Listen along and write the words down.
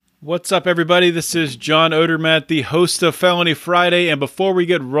What's up, everybody? This is John Odermatt, the host of Felony Friday, and before we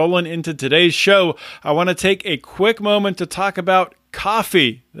get rolling into today's show, I want to take a quick moment to talk about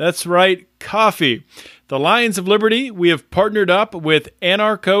coffee. That's right, coffee. The Lions of Liberty, we have partnered up with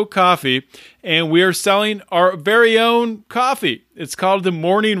Anarcho Coffee, and we are selling our very own coffee. It's called the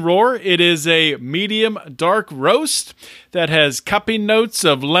Morning Roar. It is a medium dark roast that has cupping notes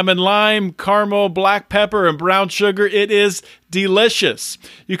of lemon lime, caramel, black pepper, and brown sugar. It is delicious.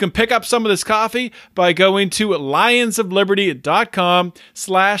 You can pick up some of this coffee by going to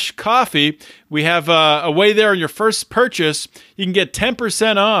lionsofliberty.com/coffee. We have a way there on your first purchase. You can get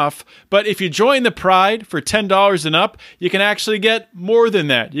 10% off, but if you join the Pride for $10 and up, you can actually get more than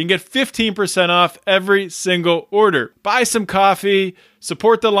that. You can get 15% off every single order. Buy some coffee,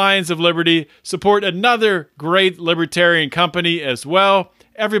 support the Lions of Liberty, support another great libertarian company as well.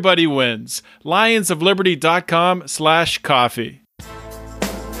 Everybody wins. lionsofliberty.com/coffee.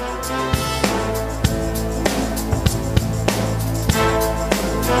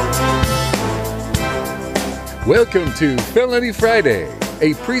 Welcome to Felony Friday,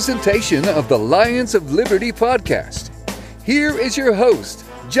 a presentation of the Lions of Liberty podcast. Here is your host,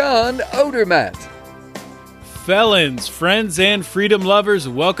 John Odermatt. Felons, friends, and freedom lovers,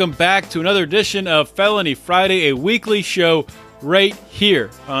 welcome back to another edition of Felony Friday, a weekly show right here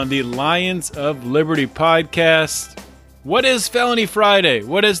on the Lions of Liberty podcast. What is Felony Friday?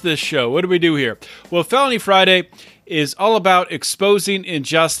 What is this show? What do we do here? Well, Felony Friday is all about exposing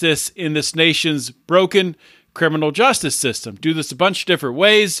injustice in this nation's broken criminal justice system. Do this a bunch of different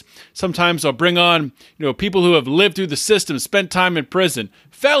ways. Sometimes I'll bring on, people who have lived through the system, spent time in prison,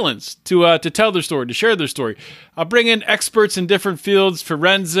 felons to tell their story, to share their story. I'll bring in experts in different fields,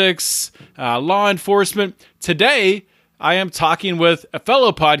 forensics, law enforcement. Today, I am talking with a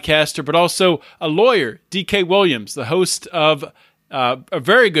fellow podcaster, but also a lawyer, DK Williams, the host of a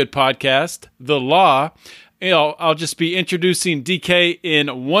very good podcast, The Law. I'll just be introducing DK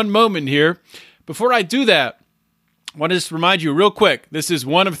in one moment here. Before I do that, I want to just remind you real quick, this is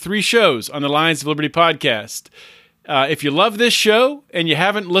one of 3 shows on the Lions of Liberty podcast. If you love this show and you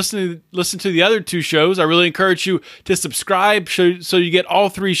haven't listened to the other 2 shows, I really encourage you to subscribe so you get all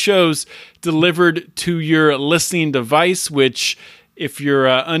 3 shows delivered to your listening device, which if you're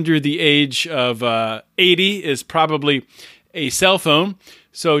under the age of 80 is probably a cell phone.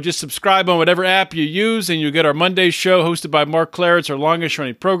 So just subscribe on whatever app you use and you'll get our Monday show hosted by Mark Clare. It's our longest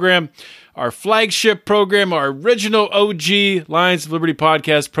running program. Our flagship program, our original OG Lions of Liberty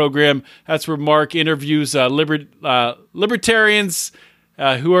podcast program. That's where Mark interviews libertarians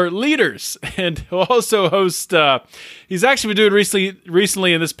who are leaders. And he'll also host, he's actually been doing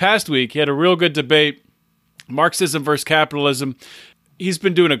recently in this past week, he had a real good debate, Marxism versus capitalism. He's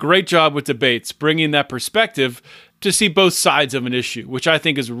been doing a great job with debates, bringing that perspective to see both sides of an issue, which I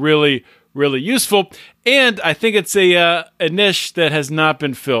think is really, really useful. And I think it's a niche that has not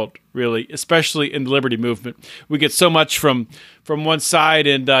been filled, really, especially in the liberty movement. We get so much from one side,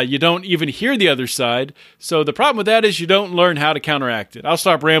 and you don't even hear the other side. So the problem with that is you don't learn how to counteract it. I'll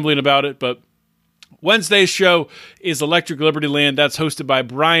stop rambling about it, but Wednesday's show is Electric Liberty Land. That's hosted by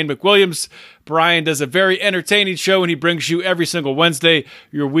Brian McWilliams. Brian does a very entertaining show, and he brings you every single Wednesday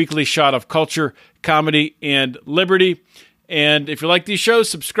your weekly shot of culture, comedy, and liberty. And if you like these shows,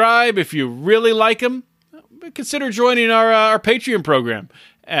 subscribe. If you really like them, consider joining our Patreon program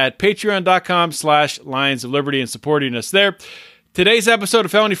at patreon.com/Lions of Liberty and supporting us there. Today's episode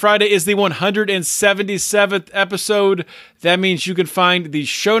of Felony Friday is the 177th episode. That means you can find the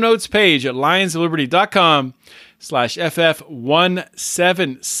show notes page at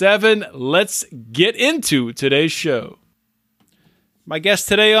lionsofliberty.com/FF177. Let's get into today's show. My guest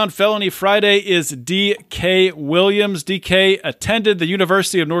today on Felony Friday is DK Williams. DK attended the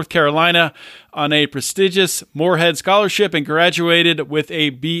University of North Carolina on a prestigious Moorhead Scholarship and graduated with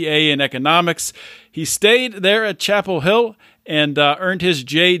a BA in economics. He stayed there at Chapel Hill and earned his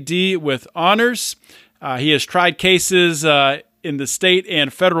JD with honors. He has tried cases in the state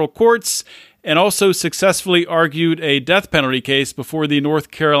and federal courts and also successfully argued a death penalty case before the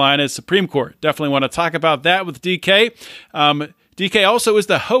North Carolina Supreme Court. Definitely want to talk about that with DK. DK also is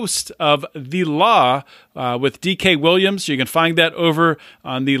the host of The Law with DK Williams. You can find that over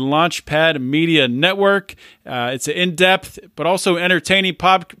on the Launchpad Media Network. It's an in-depth but also entertaining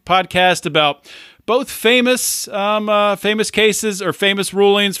podcast about both famous cases or famous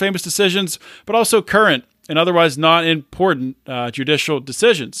rulings, famous decisions, but also current and otherwise not important judicial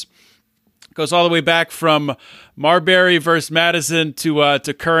decisions. It goes all the way back from Marbury versus Madison to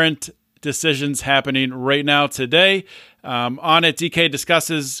current decisions happening right now today. On it, DK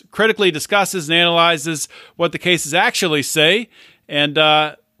critically discusses and analyzes what the cases actually say. And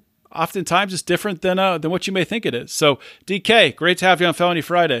oftentimes it's different than what you may think it is. So, DK, great to have you on Felony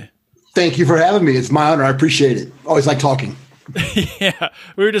Friday. Thank you for having me. It's my honor. I appreciate it. Always like talking. Yeah,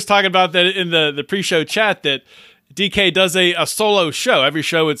 we were just talking about that in the pre-show chat that DK does a solo show. Every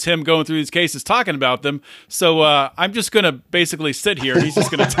show it's him going through these cases, talking about them. So I'm just going to basically sit here and he's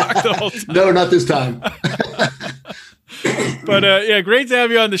just going to talk the whole time. No, not this time. But yeah, great to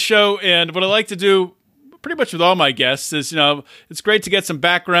have you on the show. And what I like to do pretty much with all my guests is, it's great to get some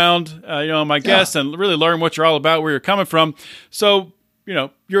background, on my guests and really learn what you're all about, where you're coming from. So,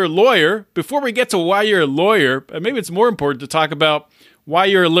 you're a lawyer. Before we get to why you're a lawyer, maybe it's more important to talk about why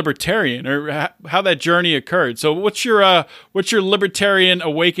you're a libertarian or how that journey occurred. So what's your libertarian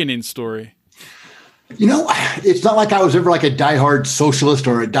awakening story? It's not like I was ever like a diehard socialist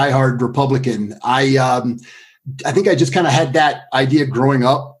or a diehard Republican. I think I just kind of had that idea growing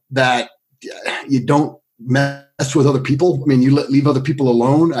up that you don't mess with other people. I mean, you leave other people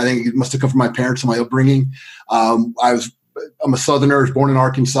alone. I think it must have come from my parents and my upbringing. I'm a Southerner, I was born in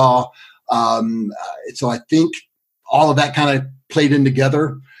Arkansas. So I think all of that kind of played in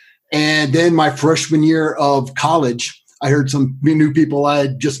together. And then my freshman year of college, I heard some new people I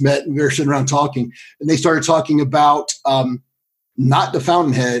had just met, and we were sitting around talking, and they started talking about not the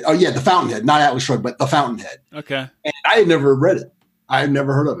Fountainhead. Oh yeah, the Fountainhead, not Atlas Shrugged, but the Fountainhead. Okay. And I had never read it. I had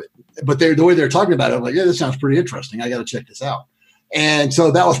never heard of it. But the way they're talking about it, I'm like, yeah, this sounds pretty interesting. I got to check this out. And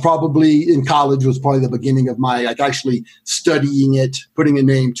so that was probably in college was probably the beginning of my actually studying it, putting a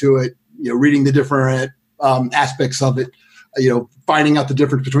name to it, reading the different aspects of it, finding out the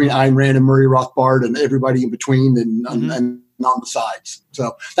difference between Ayn Rand and Murray Rothbard and everybody in between and on the sides.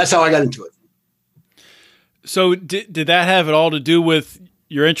 So that's how I got into it. So did that have it all to do with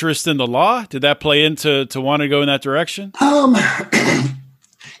your interest in the law? Did that play into want to go in that direction?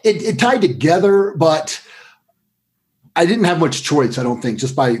 It tied together, but I didn't have much choice, I don't think,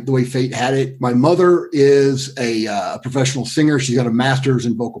 just by the way fate had it. My mother is a professional singer. She's got a master's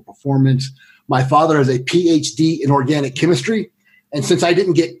in vocal performance. My father has a PhD in organic chemistry. And since I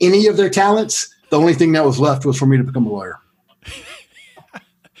didn't get any of their talents, the only thing that was left was for me to become a lawyer.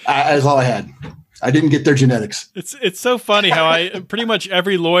 That's all I had. I didn't get their genetics. It's so funny how pretty much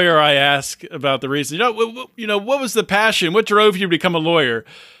every lawyer I ask about the reason, what was the passion? What drove you to become a lawyer?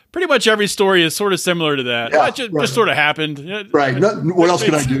 Pretty much every story is sort of similar to that. Yeah, just sort of happened. Right. What else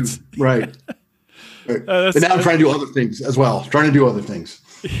could I do? Right. But now I'm trying to do other things as well. Trying to do other things.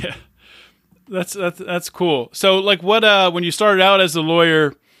 Yeah. That's cool. So like what, when you started out as a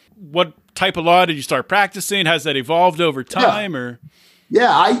lawyer, what type of law did you start practicing? Has that evolved over time or?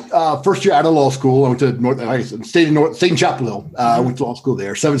 Yeah. I, first year out of law school, I went to stayed in Chapel Hill. I went to law school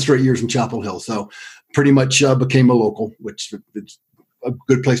there, 7 straight years in Chapel Hill. So pretty much became a local, which it's a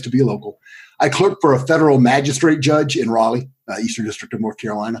good place to be a local. I clerked for a federal magistrate judge in Raleigh, Eastern District of North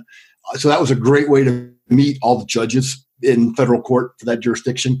Carolina. So that was a great way to meet all the judges in federal court for that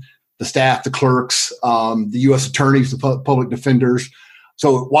jurisdiction, the staff, the clerks, the U.S. attorneys, the public defenders.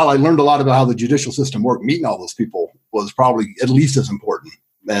 So while I learned a lot about how the judicial system worked, meeting all those people was probably at least as important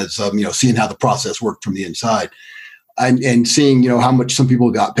as, seeing how the process worked from the inside. And seeing, how much some people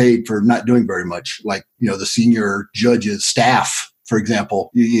got paid for not doing very much, like, the senior judges' staff, for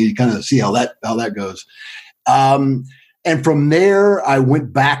example, you kind of see how that goes. And from there, I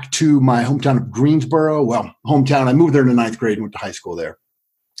went back to my hometown of Greensboro. Well, hometown, I moved there in the 9th grade and went to high school there.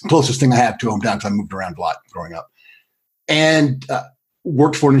 Closest thing I have to a hometown because I moved around a lot growing up. And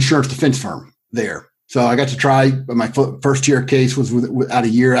worked for an insurance defense firm there. So I got to try, my first year case was out a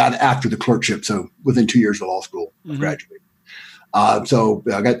year out after the clerkship. So within 2 years of law school, I graduated. So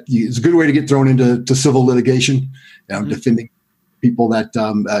it's a good way to get thrown into civil litigation, defending people that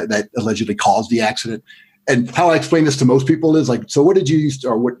that allegedly caused the accident. And how I explain this to most people is like, so what did you used to,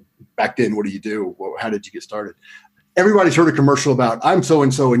 or what back then, what do you do? How did you get started? Everybody's heard a commercial about I'm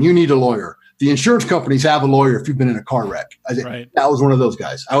so-and-so and you need a lawyer. The insurance companies have a lawyer if you've been in a car wreck. Right. I was one of those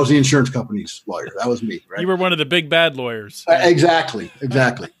guys. I was the insurance company's lawyer. That was me. Right. You were one of the big bad lawyers. Exactly.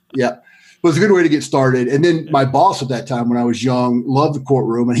 Yeah. It was a good way to get started. And then my boss at that time, when I was young, loved the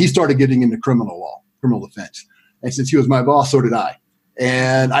courtroom, and he started getting into criminal law, criminal defense. And since he was my boss, so did I.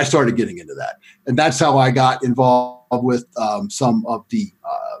 And I started getting into that. And that's how I got involved with some of the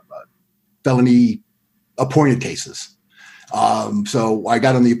felony appointed cases. So I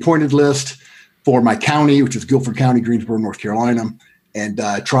got on the appointed list for my county, which is Guilford County, Greensboro, North Carolina. And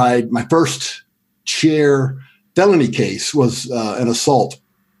tried my first chair felony case was an assault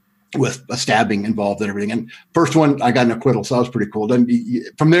with a stabbing involved and everything. And first one, I got an acquittal, so that was pretty cool. Then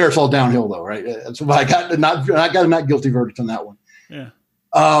from there, it's all downhill, though, right? So I got a not guilty verdict on that one. Yeah.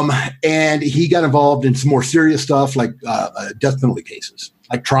 And he got involved in some more serious stuff like death penalty cases,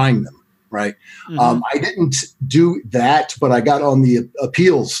 like trying them. Right. Mm-hmm. I didn't do that, but I got on the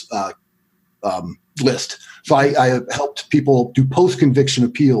appeals list. So I helped people do post-conviction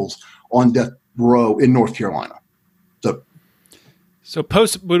appeals on death row in North Carolina. So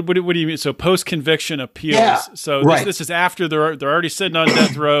what do you mean? So post-conviction appeals. Yeah, so this is after they're already sitting on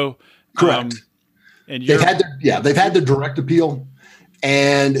death row. Correct. And they've had their direct appeal,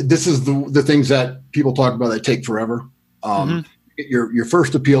 and this is the things that people talk about that take forever. Get your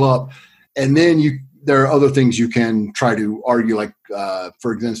first appeal up, and then there are other things you can try to argue. Like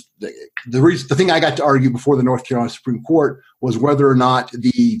for example, the thing I got to argue before the North Carolina Supreme Court was whether or not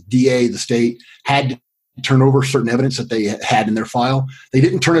the DA, the state, had to turn over certain evidence that they had in their file. They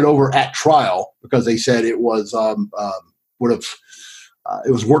didn't turn it over at trial because they said it was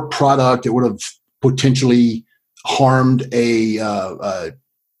it was work product. It would have potentially harmed a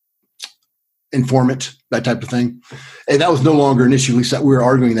informant, that type of thing. And that was no longer an issue. At least that we were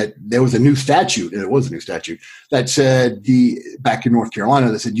arguing that there was a new statute, and it was a new statute that said back in North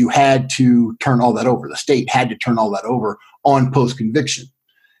Carolina that said you had to turn all that over. The state had to turn all that over on post-conviction.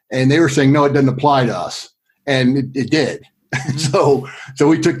 And they were saying, no, it doesn't apply to us. And it did. Mm-hmm. So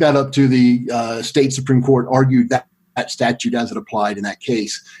we took that up to the state Supreme Court, argued that statute as it applied in that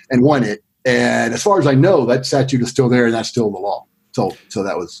case, and won it. And as far as I know, that statute is still there, and that's still the law. So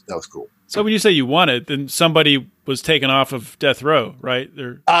that was cool. So when you say you won it, then somebody was taken off of death row, right?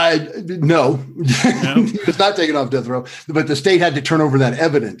 No. He was not taken off death row, but the state had to turn over that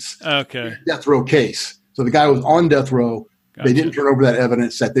evidence. Okay. Death row case. So the guy was on death row. Gotcha. They didn't turn over that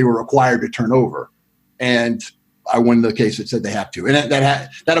evidence that they were required to turn over. And I won the case that said they have to. And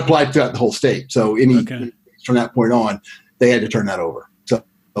that applied throughout the whole state. So from that point on, they had to turn that over. So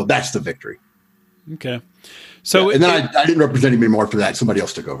that's the victory. Okay. So and then I didn't represent him anymore for that. Somebody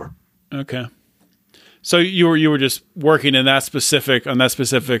else took over. Okay. So you were just working in that specific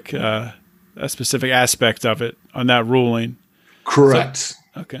aspect of it, on that ruling. Correct.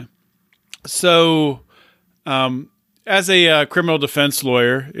 Okay. So, as a criminal defense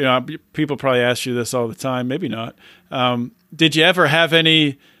lawyer, people probably ask you this all the time, maybe not. Did you ever have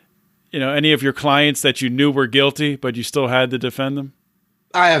any of your clients that you knew were guilty, but you still had to defend them?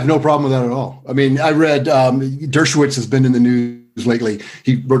 I have no problem with that at all. I mean, I read Dershowitz has been in the news lately.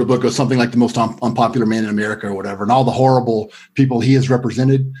 He wrote a book of something like the most unpopular man in America or whatever, and all the horrible people he has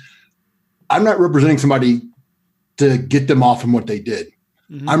represented. I'm not representing somebody to get them off from what they did.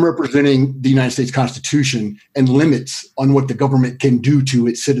 Mm-hmm. I'm representing the United States Constitution and limits on what the government can do to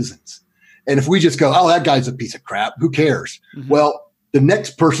its citizens. And if we just go, oh, that guy's a piece of crap, who cares? Mm-hmm. Well, the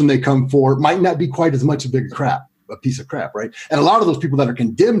next person they come for might not be quite as much a piece of crap, right? And a lot of those people that are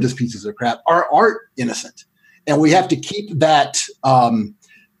condemned as pieces of crap aren't innocent. And we have to keep that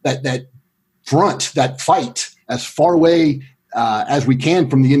that fight as far away as we can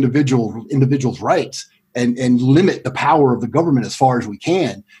from the individual's rights, and limit the power of the government as far as we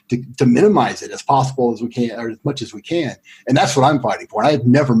can to minimize it as possible as we can, or as much as we can. And that's what I'm fighting for. And I have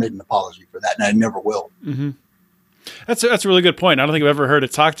never made an apology for that, and I never will. Mm-hmm. That's a really good point. I don't think I've ever heard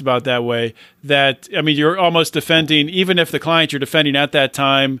it talked about that way. That, I mean, you're almost defending, even if the client you're defending at that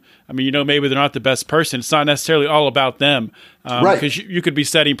time, I mean, maybe they're not the best person. It's not necessarily all about them. Right. Because you could be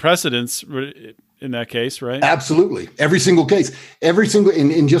setting precedents in that case, right? Absolutely. Every single case,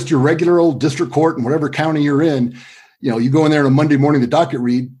 in just your regular old district court in whatever county you're in, you go in there on a Monday morning, the docket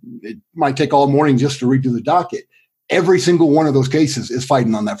read, it might take all morning just to read through the docket. Every single one of those cases is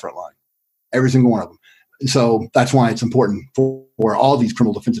fighting on that front line. Every single one of them. So that's why it's important for all these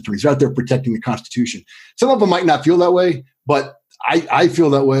criminal defense attorneys out there protecting the Constitution. Some of them might not feel that way, but I feel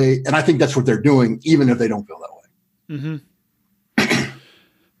that way. And I think that's what they're doing, even if they don't feel that way. Mm-hmm.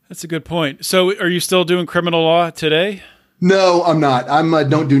 That's a good point. So are you still doing criminal law today? No, I'm not. I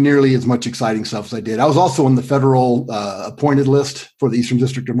don't do nearly as much exciting stuff as I did. I was also on the federal appointed list for the Eastern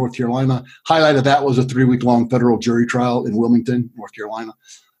District of North Carolina. Highlight of that was a 3-week-long federal jury trial in Wilmington, North Carolina.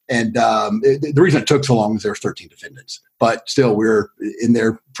 And the reason it took so long is there were 13 defendants, but still we were in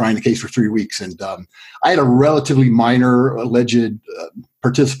there trying the case for 3 weeks. And I had a relatively minor alleged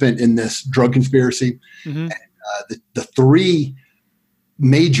participant in this drug conspiracy. Mm-hmm. And, the three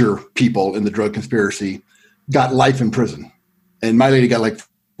major people in the drug conspiracy got life in prison. And my lady got like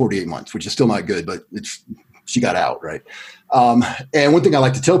 48 months, which is still not good, but she got out, right? And one thing I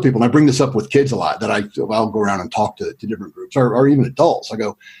like to tell people, and I bring this up with kids a lot, that I'll go around and talk to different groups or even adults. I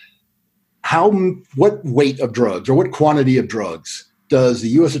go, what weight of drugs or what quantity of drugs does the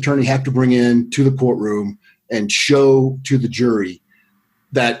U.S. attorney have to bring in to the courtroom and show to the jury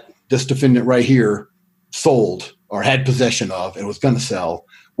that this defendant right here sold or had possession of and was going to sell,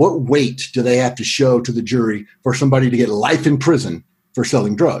 what weight do they have to show to the jury for somebody to get life in prison for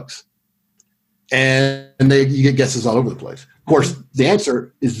selling drugs? And you get guesses all over the place. Of course, the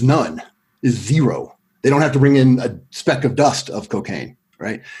answer is none, is zero. They don't have to bring in a speck of dust of cocaine,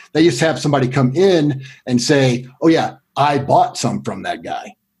 right? They just have somebody come in and say, oh, yeah, I bought some from that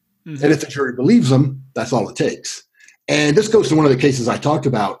guy. Mm-hmm. And if the jury believes them, that's all it takes. And this goes to one of the cases I talked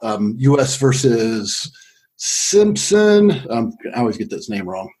about, U.S. versus Simpson. I always get this name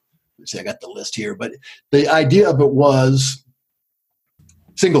wrong. Let's see, I got the list here. But the idea of it was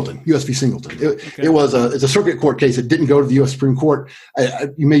Singleton, U.S. v. Singleton. It's a circuit court case. It didn't go to the U.S. Supreme Court.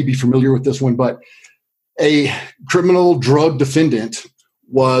 You may be familiar with this one, but a criminal drug defendant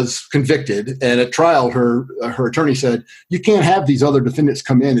was convicted, and at trial, her attorney said, you can't have these other defendants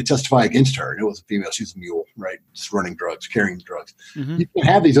come in and testify against her. And it was a female. She was a mule, right? Just running drugs, carrying drugs. Mm-hmm. You can't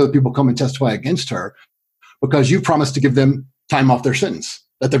have these other people come and testify against her because you promised to give them time off their sentence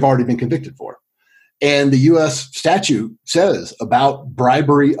that they've already been convicted for. And the U.S. statute says about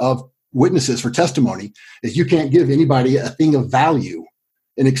bribery of witnesses for testimony is you can't give anybody a thing of value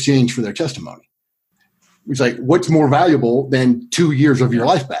in exchange for their testimony. It's like, what's more valuable than 2 years of your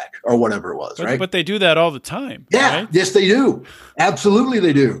life back or whatever it was, right? But they do that all the time. Yeah, right? Yes, they do. Absolutely,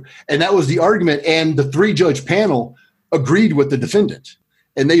 they do. And that was the argument. And the 3-judge panel agreed with the defendant.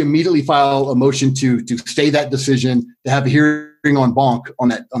 And they immediately filed a motion to stay that decision, to have a hearing en banc on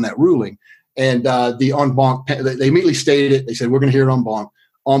that ruling. And the en banc, they immediately stated it. They said, we're going to hear it en banc.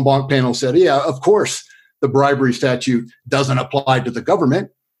 En banc panel said, yeah, of course, the bribery statute doesn't apply to the government.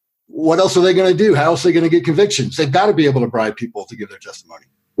 What else are they going to do? How else are they going to get convictions? They've got to be able to bribe people to give their testimony,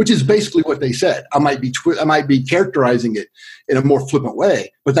 which is basically what they said. I might be characterizing it in a more flippant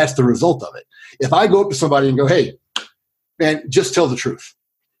way, but that's the result of it. If I go up to somebody and go, hey, man, just tell the truth.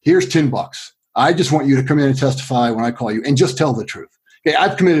 Here's $10. I just want you to come in and testify when I call you and just tell the truth. Okay,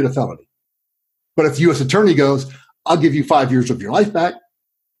 I've committed a felony. But if the U.S. attorney goes, I'll give you 5 years of your life back,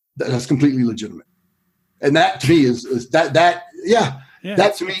 that's completely legitimate. And that to me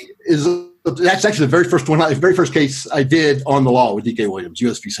that to me that's actually the very first case I did on the law with D.K. Williams,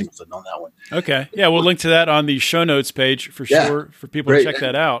 U.S. v. Singleton on that one. Okay. Yeah, we'll link to that on the show notes page for sure for people to check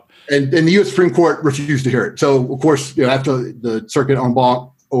that out. And the U.S. Supreme Court refused to hear it. So, of course, after the circuit en banc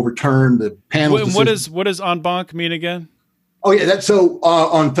overturned the panel. What does en banc mean again? Oh, yeah. That's so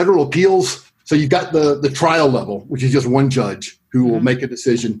on federal appeals. So you've got the trial level, which is just one judge who will make a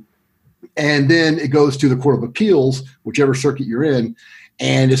decision. And then it goes to the Court of Appeals, whichever circuit you're in,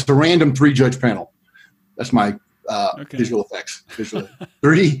 and it's a random 3-judge panel. That's my visual effects.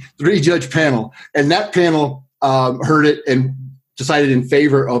 Three-judge panel. And that panel heard it and decided in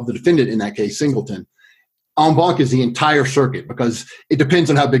favor of the defendant, in that case, Singleton. En banc is the entire circuit because it depends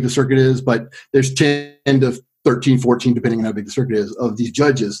on how big the circuit is, but there's 10 to 13, 14, depending on how big the circuit is, of these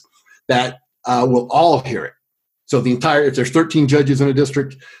judges that will all hear it. So if there's 13 judges in a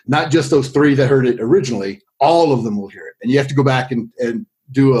district, not just those 3 that heard it originally, all of them will hear it. And you have to go back and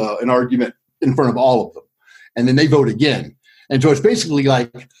do an argument in front of all of them. And then they vote again. And so it's basically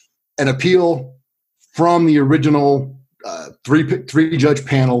like an appeal from the original three-judge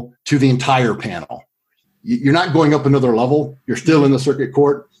panel to the entire panel. You're not going up another level. You're still in the circuit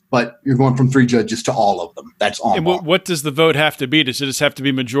court, but you're going from 3 judges to all of them. That's on. And what does the vote have to be? Does it just have to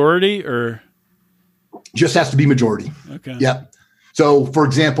be majority or? Just has to be majority. Okay. Yep. So, for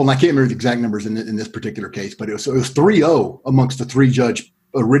example, and I can't remember the exact numbers in this particular case, but it was 3-0 amongst the 3-judge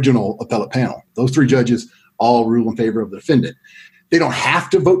original appellate panel. Those 3 judges all rule in favor of the defendant. They don't have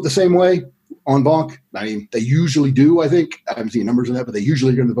to vote the same way en banc. I mean, they usually do, I think. I haven't seen numbers on that, but they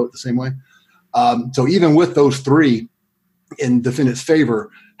usually are going to vote the same way. So even with those 3 in defendant's favor,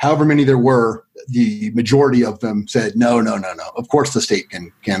 however many there were, the majority of them said, no. Of course the state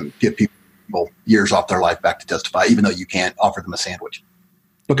can give people years off their life back to testify, even though you can't offer them a sandwich.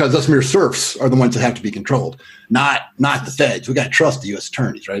 Because us mere serfs are the ones that have to be controlled, not the feds. We got to trust the U.S.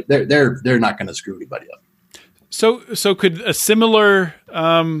 attorneys, right? They're not going to screw anybody up. So could a similar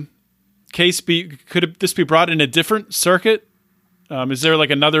case could this be brought in a different circuit? Is there like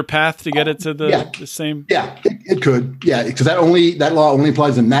another path to get it to the same? Yeah, it could. Yeah, because that law only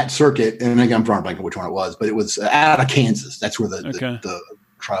applies in that circuit. And again, I'm drawing a blank on which one it was, but it was out of Kansas. That's where the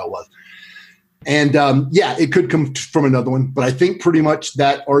trial was. And it could come from another one, but I think pretty much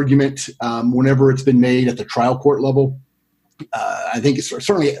that argument, whenever it's been made at the trial court level, I think it's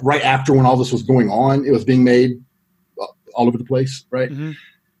certainly right after when all this was going on, it was being made all over the place, right? Mm-hmm.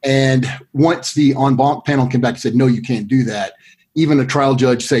 And once the en banc panel came back and said, no, you can't do that, even a trial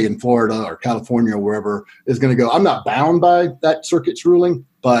judge, say in Florida or California or wherever, is going to go, I'm not bound by that circuit's ruling,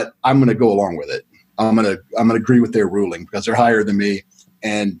 but I'm going to go along with it. I'm gonna agree with their ruling because they're higher than me,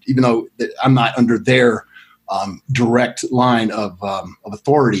 and even though I'm not under their direct line of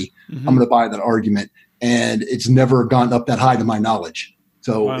authority, I'm going to buy that argument. And it's never gone up that high to my knowledge.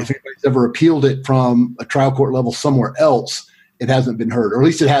 So if anybody's ever appealed it from a trial court level somewhere else, it hasn't been heard, or at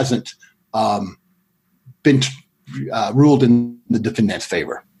least it hasn't been ruled in the defendant's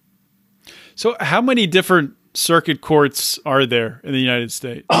favor. So how many different circuit courts are there in the United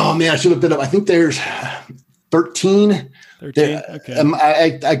States? Oh, man, I should have been up. I think there's 13. 13?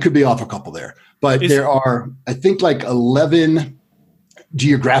 Okay. I could be off a couple there. But there are, I think, like 11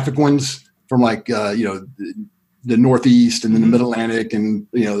 geographic ones from like, the Northeast and then the Mid-Atlantic. And,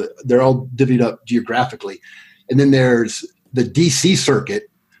 they're all divvied up geographically. And then there's the D.C. Circuit,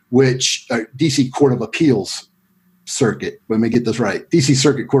 which D.C. Court of Appeals Circuit. Let me get this right. D.C.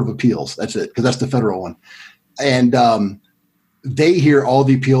 Circuit Court of Appeals. That's it, because that's the federal one. And they hear all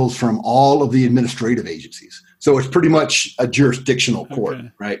the appeals from all of the administrative agencies. So it's pretty much a jurisdictional court,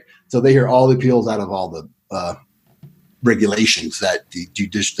 right? So they hear all the appeals out of all the regulations that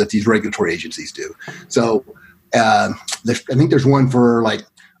that these regulatory agencies do. So I think there's one for like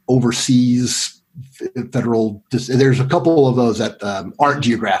overseas federal. There's a couple of those that aren't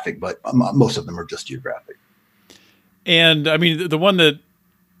geographic, but most of them are just geographic. And I mean, the one that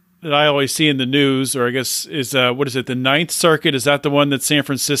I always see in the news, or I guess is what is it? The Ninth Circuit, is that the one that's San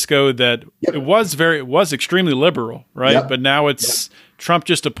Francisco? That it was extremely liberal, right? Yep. But now it's Trump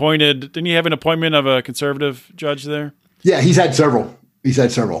just appointed. Didn't he have an appointment of a conservative judge there? Yeah, he's had several. I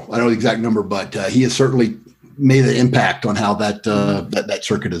don't know the exact number, but he has certainly made an impact on how that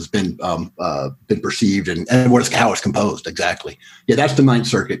circuit has been perceived and how it's composed. Exactly. Yeah, that's the Ninth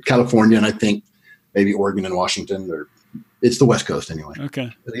Circuit, California, and I think maybe Oregon and Washington, or it's the West Coast anyway.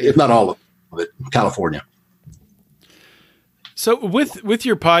 Okay, if not all of it, California. So with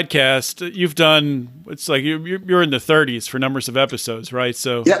your podcast, you've done, it's like you're in the 30s for numbers of episodes, right?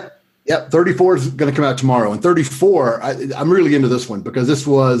 So Yep. 34 is going to come out tomorrow, and 34. I'm really into this one because this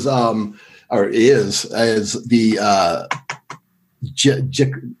was is the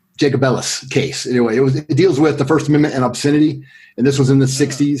Jacobellis case. Anyway, it deals with the First Amendment and obscenity, and this was in the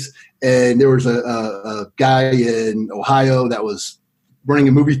 60s. And there was a guy in Ohio that was running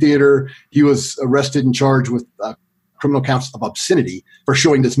a movie theater. He was arrested and charged with criminal counts of obscenity for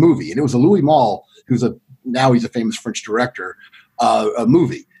showing this movie. And it was a Louis Malle, now he's a famous French director, a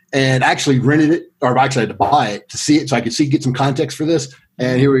movie. And I actually rented it, or actually I had to buy it to see it so I could get some context for this.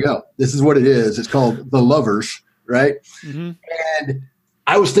 And here we go. This is what it is. It's called The Lovers, right? Mm-hmm. And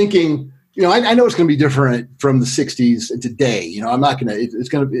I was thinking, I know it's going to be different from the 60s and today. I'm not going to, it's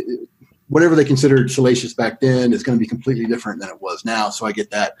going to be, whatever they considered salacious back then is going to be completely different than it was now. So I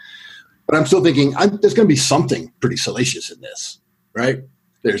get that. But I'm still thinking there's going to be something pretty salacious in this, right?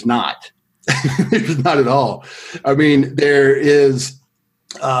 There's not. There's not at all. I mean, there is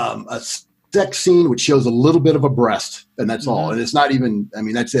a sex scene which shows a little bit of a breast, and that's all. And it's not even,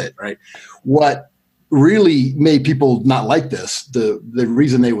 that's it, right? What really made people not like this, the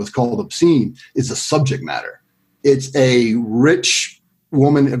reason it was called obscene, is the subject matter. It's a rich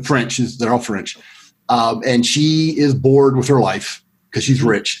woman in French, they're all French, and she is bored with her life because she's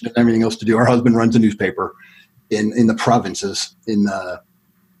rich and everything else to do. Her husband runs a newspaper in the provinces in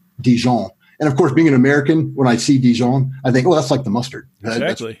Dijon. And of course, being an American, when I see Dijon, I think, that's like the mustard.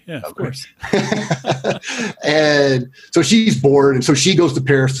 Exactly. Of course. And so she's bored. And so she goes to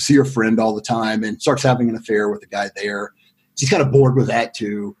Paris to see her friend all the time and starts having an affair with the guy there. She's kind of bored with that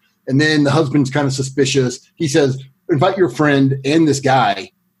too. And then the husband's kind of suspicious. He says, invite your friend and this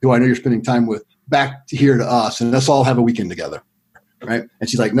guy, who I know you're spending time with, back here to us, and let's all have a weekend together. Right. And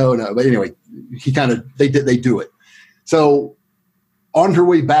she's like, no. But anyway, they do it. So on her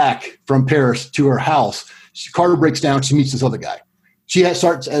way back from Paris to her house, Carter breaks down. She meets this other guy. She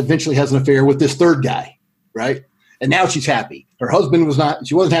eventually has an affair with this third guy, right? And now she's happy. Her husband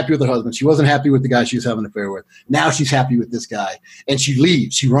she wasn't happy with her husband. She wasn't happy with the guy she was having an affair with. Now she's happy with this guy. And she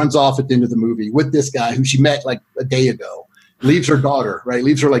leaves. She runs off at the end of the movie with this guy who she met like a day ago. Leaves her daughter, right?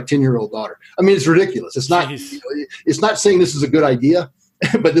 Leaves her like 10-year-old daughter. I mean, it's ridiculous. It's not, it's not saying this is a good idea,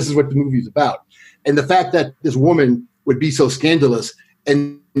 but this is what the movie's about. And the fact that this woman would be so scandalous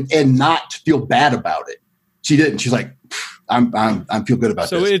and not feel bad about it. She didn't. She's like, I feel good about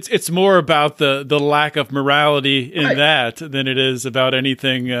this. So it's more about the lack of morality in that than it is about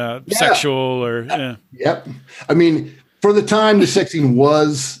anything sexual or. Yeah. Yep. I mean, for the time, the sex scene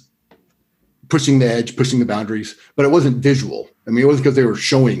was pushing the edge, pushing the boundaries, but it wasn't visual. I mean, it wasn't because they were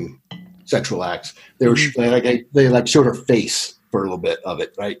showing sexual acts. They were they showed her face for a little bit of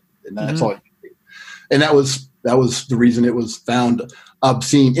it, right? And that's all. And that was the reason it was found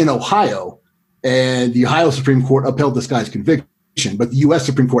obscene in Ohio. And the Ohio Supreme Court upheld this guy's conviction, but the U.S.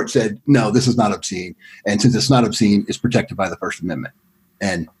 Supreme Court said, no, this is not obscene. And since it's not obscene, it's protected by the First Amendment.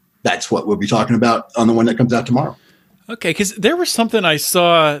 And that's what we'll be talking about on the one that comes out tomorrow. Okay, because there was something I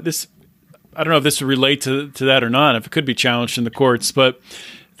saw, this, I don't know if this would relate to that or not, if it could be challenged in the courts, but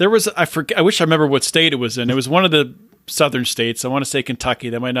there was, I wish I remember what state it was in. It was one of the southern states. I want to say Kentucky.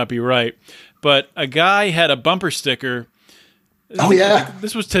 That might not be right. But a guy had a bumper sticker. Oh, yeah.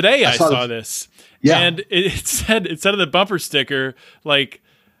 This was today I saw this. Yeah. And it said, instead of the bumper sticker, like,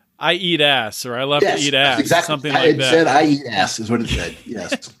 I eat ass, or I love to eat ass, exactly. Something like that. It said, I eat ass is what it said,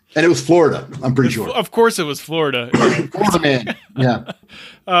 yes. And it was Florida, I'm pretty sure. Of course it was Florida. Florida man,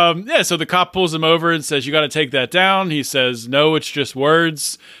 yeah. So the cop pulls him over and says, you got to take that down. He says, no, it's just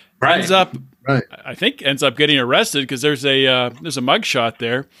words. Right. Ends up getting arrested because there's a mugshot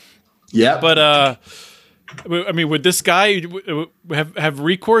there. Yeah. But, I mean, would this guy have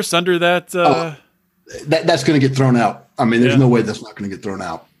recourse under that? That's going to get thrown out. I mean, there's no way that's not going to get thrown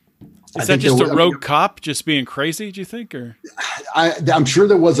out. Is that just a rogue cop just being crazy, do you think? Or I'm sure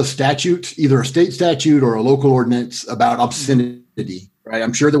there was a statute, either a state statute or a local ordinance about obscenity, right?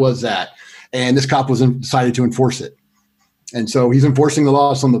 I'm sure there was that. And this cop decided to enforce it. And so he's enforcing the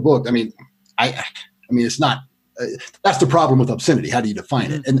laws on the book. I mean, it's not, that's the problem with obscenity. How do you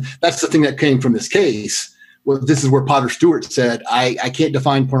define it? And that's the thing that came from this case. Well, this is where Potter Stewart said, I can't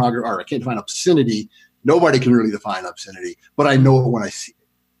define pornography, or I can't define obscenity. Nobody can really define obscenity, but I know it when I see it.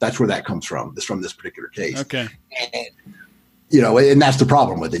 That's where that comes from. This from this particular case. Okay. And, and that's the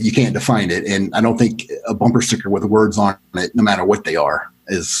problem with it. You can't define it. And I don't think a bumper sticker with words on it, no matter what they are,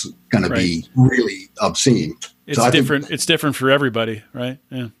 is going to be really obscene. It's different. It's different for everybody, right?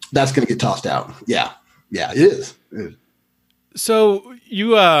 Yeah. That's going to get tossed out. Yeah. Yeah, it is. So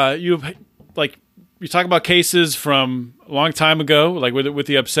you talk about cases from a long time ago, like with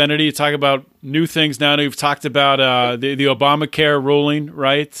the obscenity. You talk about new things now. You've talked about the Obamacare ruling,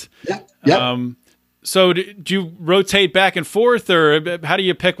 right? Yeah. Yep. So do you rotate back and forth, or how do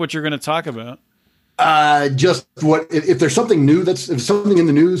you pick what you're going to talk about? Just what if there's something new if something in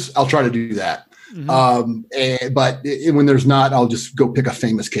the news, I'll try to do that. Mm-hmm. But when there's not, I'll just go pick a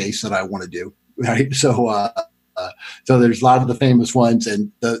famous case that I want to do. Right. So there's a lot of the famous ones,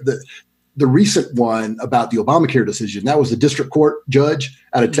 and the recent one about the Obamacare decision, that was a district court judge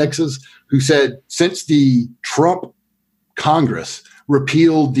out of Texas who said, since the Trump Congress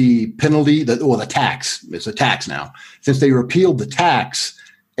repealed the penalty, the tax, it's a tax now, since they repealed the tax,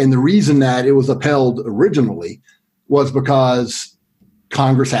 and the reason that it was upheld originally was because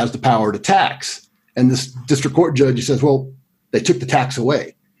Congress has the power to tax. And this district court judge says, well, they took the tax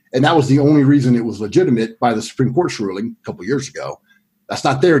away. And that was the only reason it was legitimate by the Supreme Court's ruling a couple of years ago. That's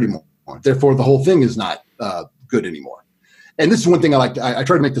not there anymore. Therefore, the whole thing is not good anymore. And this is one thing I try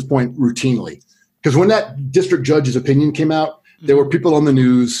to make this point routinely, because when that district judge's opinion came out, there were people on the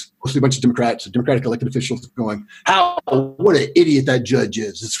news, mostly a bunch of Democrats, Democratic elected officials, going, what an idiot that judge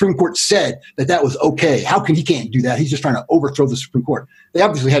is. The Supreme Court said that was okay. How can he can't do that? He's just trying to overthrow the Supreme Court. They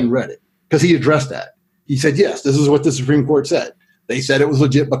obviously hadn't read it, because he addressed that. He said, yes, this is what the Supreme Court said. They said it was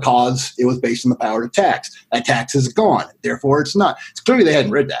legit because it was based on the power to tax. That tax is gone. Therefore, it's not. It's clearly they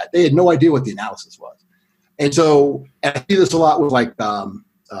hadn't read that. They had no idea what the analysis was. And so I see this a lot with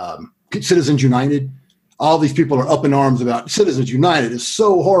Citizens United. All these people are up in arms about Citizens United is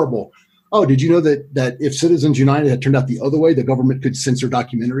so horrible. Oh, did you know that if Citizens United had turned out the other way, the government could censor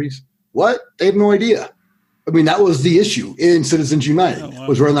documentaries? What? They have no idea. I mean, that was the issue in Citizens United,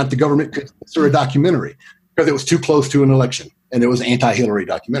 was whether or not the government could censor a documentary because it was too close to an election. And it was an anti-Hillary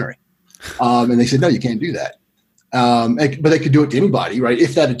documentary. And they said, no, you can't do that. But they could do it to anybody, right?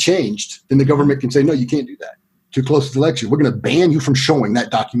 If that had changed, then the government can say, no, you can't do that. Too close to the election. We're going to ban you from showing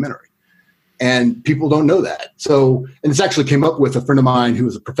that documentary. And people don't know that. So, and this actually came up with a friend of mine who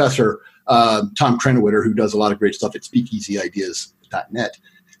was a professor, Tom Krennewitter, who does a lot of great stuff at speakeasyideas.net.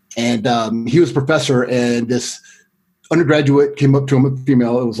 And he was a professor, and this undergraduate came up to him, a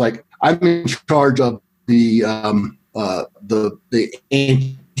female. It was like, I'm in charge of the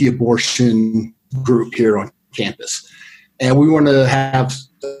anti-abortion group here on campus, and we want to have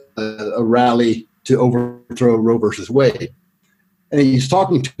a rally to overthrow Roe versus Wade. And he's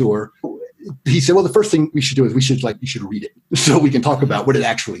talking to her. He said, well, the first thing we should do is you should read it so we can talk about what it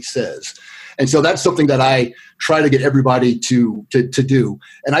actually says. And so that's something that I try to get everybody to do.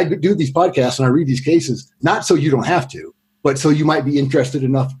 And I do these podcasts and I read these cases, not so you don't have to, but so you might be interested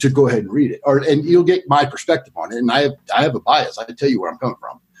enough to go ahead and read it, and you'll get my perspective on it. And I have a bias. I can tell you where I'm coming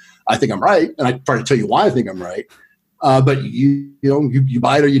from. I think I'm right, and I try to tell you why I think I'm right. But you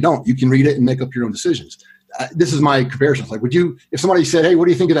buy it or you don't. You can read it and make up your own decisions. This is my comparison. Like, if somebody said, "Hey, what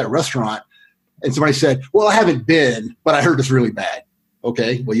do you think of that restaurant?" and somebody said, well, I haven't been, but I heard it's really bad.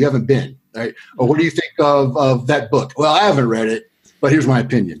 Okay, well, you haven't been, right? Well, what do you think of that book? Well, I haven't read it, but here's my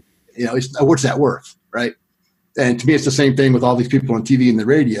opinion. What's that worth, right? And to me, it's the same thing with all these people on TV and the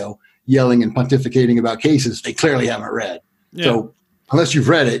radio yelling and pontificating about cases they clearly haven't read. Yeah. So unless you've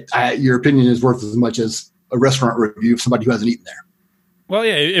read it, your opinion is worth as much as a restaurant review of somebody who hasn't eaten there. Well,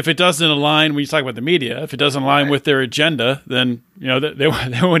 yeah, if it doesn't align, when you talk about the media, if it doesn't align with their agenda, then they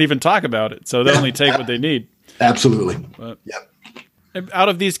won't even talk about it. So they only take what they need. Absolutely. Yep. Out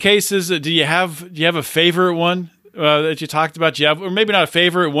of these cases, do you have a favorite one that you talked about? Do you have, or maybe not a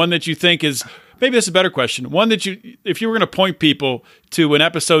favorite, one that you think is, maybe that's a better question, one that if you were going to point people to an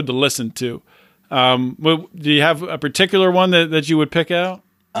episode to listen to, do you have a particular one that you would pick out?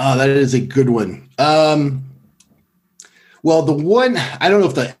 Oh, that is a good one. Well, the one, I don't know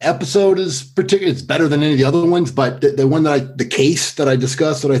if the episode is particular, it's better than any of the other ones, but the one the case that I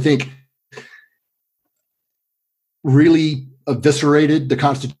discussed that I think really eviscerated the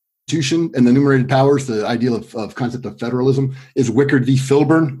Constitution and the enumerated powers, the ideal of concept of federalism, is Wickard v.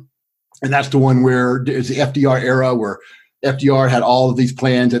 Filburn. And that's the one where it's the FDR era, where FDR had all of these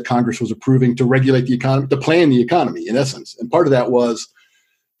plans that Congress was approving to regulate the economy, to plan the economy, in essence. And part of that was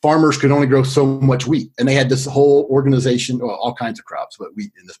farmers could only grow so much wheat. And they had this whole organization, well, all kinds of crops, but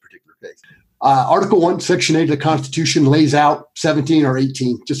wheat in this particular case. Article 1, Section 8 of the Constitution lays out 17 or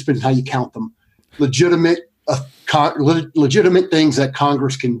 18, just depends how you count them, legitimate things that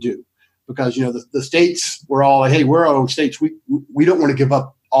Congress can do. Because, the states were all like, hey, we're our own states. We don't want to give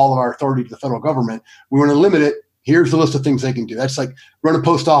up all of our authority to the federal government. We want to limit it. Here's the list of things they can do. That's like run a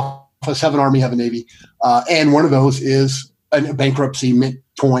post office, have an army, have a navy. And one of those is a bankruptcy, mint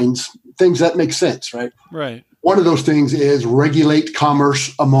coins, things that make sense, right? Right. One of those things is regulate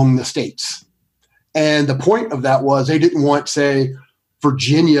commerce among the states. And the point of that was they didn't want, say,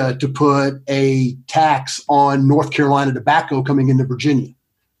 Virginia to put a tax on North Carolina tobacco coming into Virginia.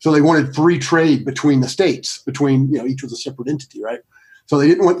 So they wanted free trade between the states, each was a separate entity, right? So they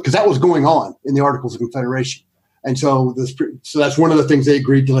didn't want, because that was going on in the Articles of Confederation. And so that's one of the things they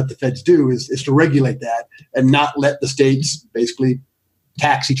agreed to let the feds do is to regulate that and not let the states basically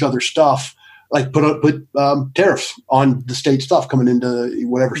tax each other's stuff, like put tariffs on the state stuff coming into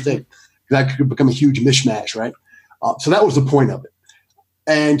whatever state. That could become a huge mishmash, right? So that was the point of it.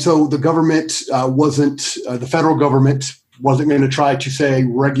 And so the government the federal government wasn't going to try to, say,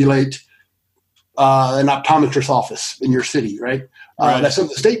 regulate an optometrist office in your city, right? That's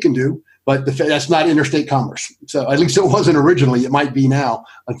something the state can do, but that's not interstate commerce. So at least it wasn't originally. It might be now,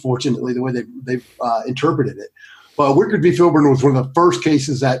 unfortunately, the way they've interpreted it. But Wickard v. Filburn was one of the first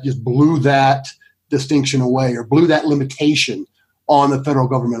cases that just blew that distinction away, or blew that limitation on the federal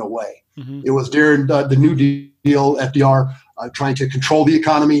government away. Mm-hmm. It was during the New Deal, FDR trying to control the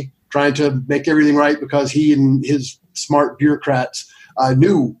economy, trying to make everything right, because he and his smart bureaucrats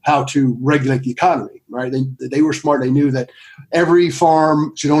knew how to regulate the economy, right? They were smart. They knew that every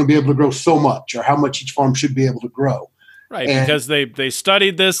farm should only be able to grow so much, or how much each farm should be able to grow. Right, because they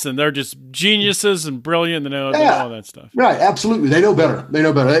studied this, and they're just geniuses and brilliant, and they know all that stuff. Right, absolutely. They know better.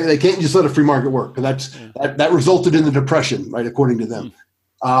 They can't just let a free market work, because that resulted in the Depression, right, according to them.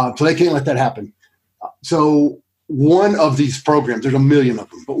 So they can't let that happen. So one of these programs, there's a million of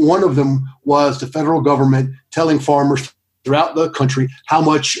them, but one of them was the federal government telling farmers throughout the country how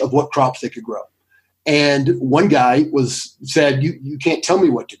much of what crops they could grow. And one guy said, you can't tell me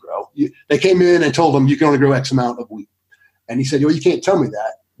what to grow. They came in and told him you can only grow X amount of wheat. And he said, you can't tell me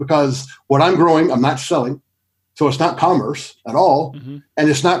that, because what I'm growing, I'm not selling. So it's not commerce at all. Mm-hmm. And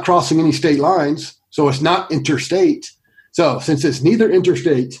it's not crossing any state lines. So it's not interstate. So since it's neither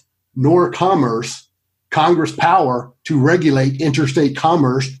interstate nor commerce, Congress power to regulate interstate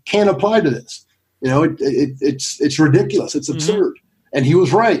commerce can't apply to this. It's ridiculous. It's absurd. Mm-hmm. And he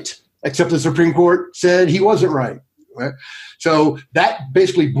was right, except the Supreme Court said he wasn't right. So that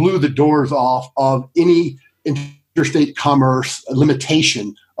basically blew the doors off of any interstate commerce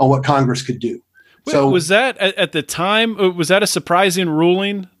limitation on what Congress could do. Wait, so was that at the time? Was that a surprising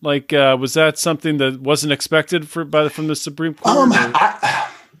ruling? Like, was that something that wasn't expected from the Supreme Court?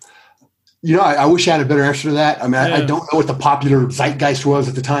 I wish I had a better answer to that. I mean, I don't know what the popular zeitgeist was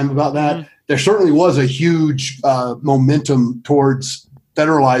at the time about that. Mm-hmm. There certainly was a huge momentum towards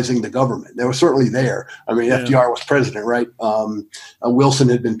federalizing the government. They were certainly there. I mean, FDR was president, right? Wilson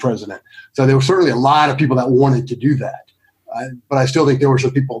had been president. So there were certainly a lot of people that wanted to do that. But I still think there were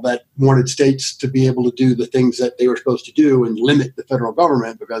some people that wanted states to be able to do the things that they were supposed to do and limit the federal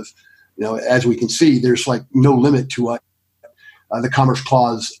government, because, as we can see, there's like no limit to what the Commerce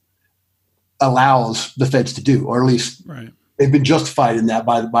Clause allows the feds to do, or at least they've been justified in that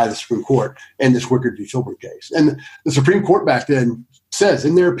by the Supreme Court in this Wickard v. Filburn case. And the Supreme Court back then says,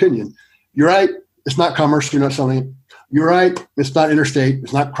 in their opinion, you're right, it's not commerce, you're not selling it. You're right, it's not interstate,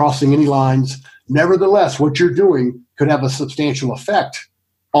 it's not crossing any lines. Nevertheless, what you're doing could have a substantial effect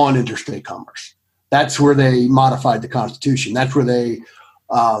on interstate commerce. That's where they modified the Constitution. That's where they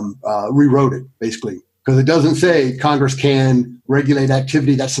rewrote it, basically, because it doesn't say Congress can regulate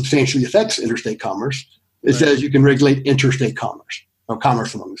activity that substantially affects interstate commerce. It says you can regulate interstate commerce, or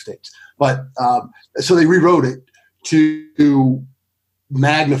commerce among the states. But so they rewrote it to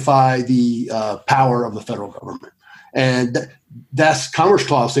magnify the power of the federal government. And that's Commerce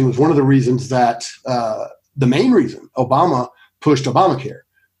Clause thing was one of the reasons that the main reason Obama pushed Obamacare.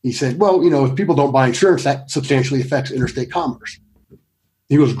 He said, well, if people don't buy insurance, that substantially affects interstate commerce.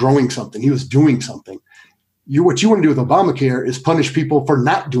 He was growing something. He was doing something. What you want to do with Obamacare is punish people for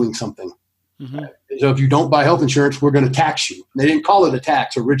not doing something. Mm-hmm. So if you don't buy health insurance, we're going to tax you. They didn't call it a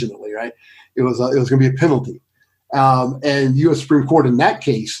tax originally, right? It was going to be a penalty. And the U.S. Supreme Court in that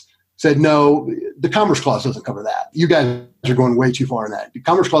case said, no, the Commerce Clause doesn't cover that. You guys are going way too far in that. The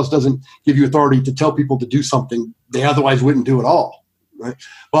Commerce Clause doesn't give you authority to tell people to do something they otherwise wouldn't do at all. Right?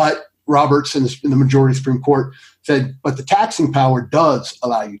 But Roberts in the majority Supreme Court said, but the taxing power does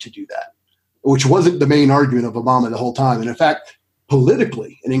allow you to do that, which wasn't the main argument of Obama the whole time. And in fact,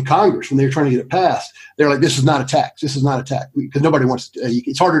 politically and in Congress, when they were trying to get it passed, they're like, this is not a tax. This is not a tax. Because nobody wants to,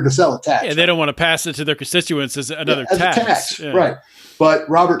 it's harder to sell a tax. Yeah, they don't want to pass it to their constituents as another as tax. A tax. Yeah. Right. But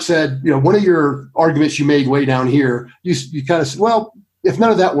Roberts said, one of your arguments you made way down here, you kind of said, well, if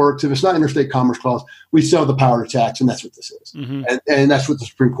none of that works, if it's not interstate commerce clause, we still have the power to tax, and that's what this is. Mm-hmm. And that's what the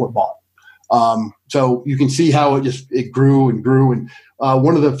Supreme Court bought. So you can see how it grew and grew. And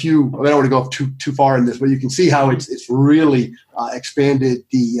one of the few, I don't want to go too far in this, but you can see how it's really expanded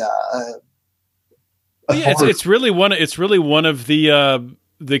the. It's really one of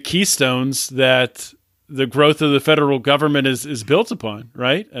the keystones that the growth of the federal government is built upon,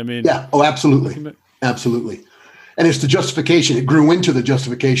 right? I mean, yeah. Oh, absolutely, absolutely. And it's the justification. It grew into the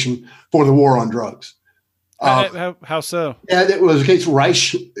justification for the war on drugs. How so? Yeah, it was a case of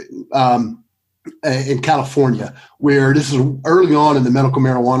Reich in California, where this is early on in the medical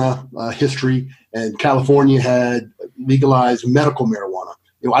marijuana history, and California had legalized medical marijuana.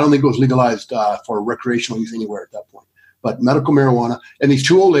 I don't think it was legalized for recreational use anywhere at that point, but medical marijuana. And these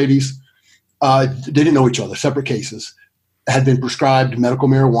two old ladies, they didn't know each other, separate cases, had been prescribed medical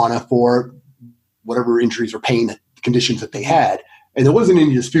marijuana for whatever injuries or pain conditions that they had. And there wasn't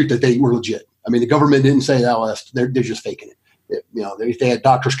any dispute that they were legit. I mean, the government didn't say, oh, they're just faking it. They had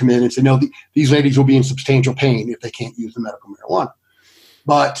doctors come in and say, no, these ladies will be in substantial pain if they can't use the medical marijuana.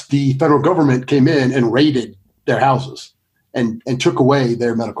 But the federal government came in and raided their houses and took away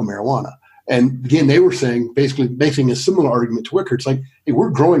their medical marijuana. And again, they were saying, basically making a similar argument to Wickard. It's like, hey,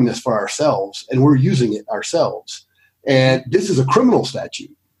 we're growing this for ourselves and we're using it ourselves. And this is a criminal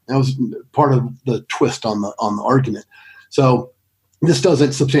statute. That was part of the twist on the argument. So this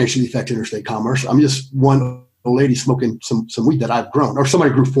doesn't substantially affect interstate commerce. I'm just one old lady smoking some weed that I've grown, or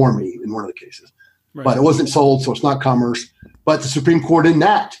somebody grew for me in one of the cases. Right. But it wasn't sold, so it's not commerce. But the Supreme Court in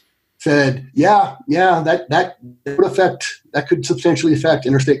that said, that could substantially affect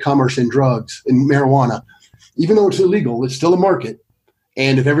interstate commerce in drugs and marijuana. Even though it's illegal, it's still a market.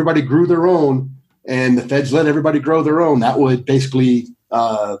 And if everybody grew their own and the feds let everybody grow their own, that would basically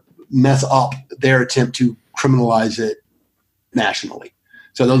mess up their attempt to criminalize it nationally.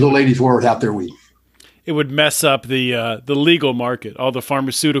 So those old ladies were without their weed. It would mess up the legal market, all the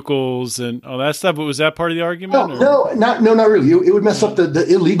pharmaceuticals and all that stuff. But was that part of the argument? No, not really. It would mess up the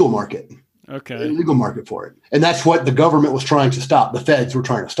illegal market. Okay. The illegal market for it. And that's what the government was trying to stop. The feds were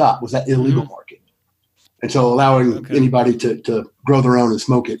trying to stop, was that illegal market. And so allowing anybody to grow their own and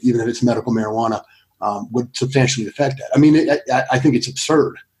smoke it, even if it's medical marijuana, would substantially affect that. I mean, I think it's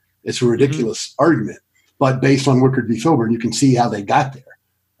absurd. It's a ridiculous argument. But based on Wickard v. Filburn, you can see how they got there.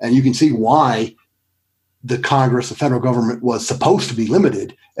 And you can see why the Congress, the federal government, was supposed to be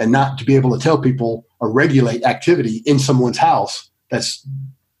limited and not to be able to tell people or regulate activity in someone's house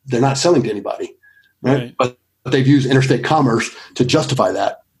they're not selling to anybody. Right? But they've used interstate commerce to justify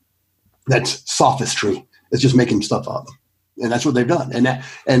that. That's sophistry. It's just making stuff up. And that's what they've done. And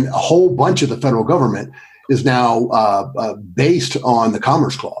a whole bunch of the federal government is now based on the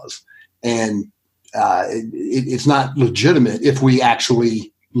Commerce Clause. And it's not legitimate if we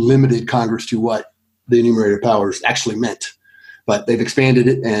actually limited Congress to what the enumerated powers actually meant. But they've expanded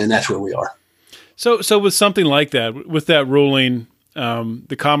it, and that's where we are. So with something like that, with that ruling,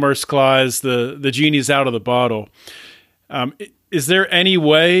 the Commerce Clause, the genie's out of the bottle. is there any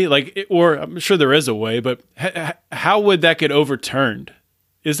way, like, or I'm sure there is a way, but how would that get overturned?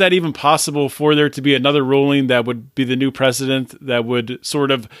 Is that even possible for there to be another ruling that would be the new precedent that would sort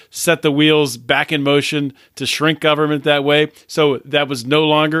of set the wheels back in motion to shrink government that way? So that was no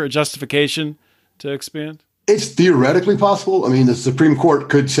longer a justification to expand? It's theoretically possible. I mean, the Supreme Court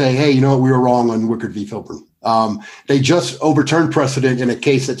could say, hey, you know what, we were wrong on Wickard v. Filburn. They just overturned precedent in a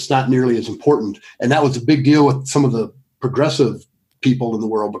case that's not nearly as important. And that was a big deal with some of the progressive people in the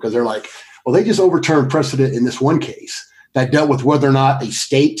world, because they're like, well, they just overturned precedent in this one case that dealt with whether or not a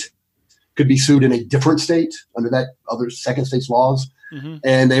state could be sued in a different state under that other second state's laws. Mm-hmm.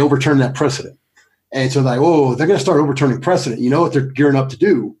 And they overturned that precedent. And so like, oh, they're going to start overturning precedent. You know what they're gearing up to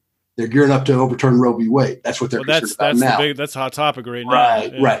do? They're gearing up to overturn Roe v. Wade. That's what they're concerned about now. That's a hot topic right now.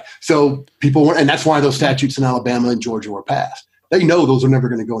 Right, yeah. Right. So people and that's why those statutes in Alabama and Georgia were passed. They know those are never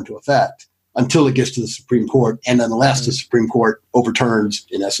going to go into effect until it gets to the Supreme Court. And unless the Supreme Court overturns,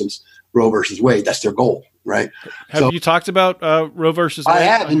 in essence, Roe versus Wade, that's their goal. Right. Have you talked about Roe versus Wade? I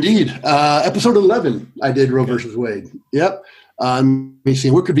have indeed. Episode 11, I did Roe versus Wade. Yep. Let me see.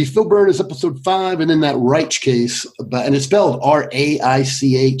 Wickard v. Filburn is episode 5, and then that Reich case, and it's spelled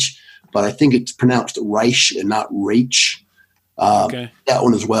R-A-I-C-H, but I think it's pronounced Reich and not Raich. That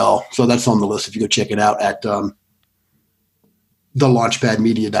one as well. So that's on the list if you go check it out at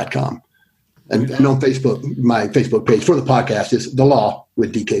thelaunchpadmedia.com. And on Facebook, my Facebook page for the podcast is The Law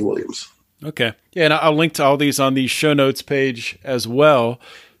with DK Williams. Okay. Yeah, and I'll link to all these on the show notes page as well.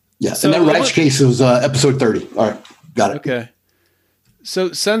 Yeah, so, and that Reich case was episode 30. All right, got it. Okay.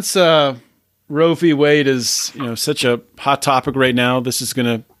 So since Roe v. Wade is such a hot topic right now, this is going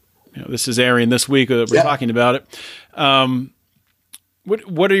to this is airing this week that we're talking about it.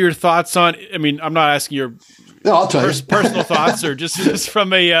 What are your thoughts on? I mean, I'm not asking your personal thoughts, or just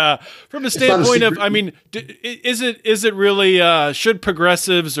from a standpoint of. I mean, is it really? Should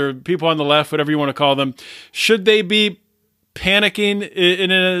progressives or people on the left, whatever you want to call them, should they be panicking?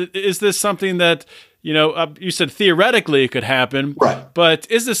 Is this something that you said theoretically it could happen, right? But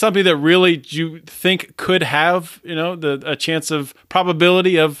is this something that really you think could have a chance of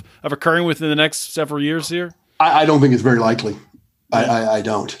probability of occurring within the next several years here? I don't think it's very likely. I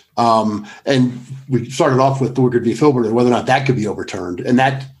don't. And we started off with Wickard v. Filburn and whether or not that could be overturned, and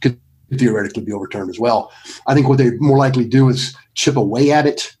that could theoretically be overturned as well. I think what they more likely do is chip away at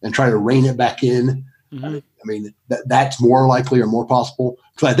it and try to rein it back in. Mm-hmm. I mean, that's more likely or more possible,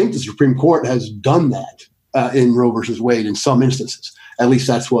 because I think the Supreme Court has done that in Roe versus Wade in some instances. At least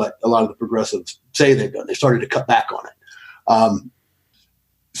that's what a lot of the progressives say they've done. They started to cut back on it.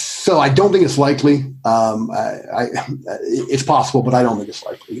 So I don't think it's likely. It's possible, but I don't think it's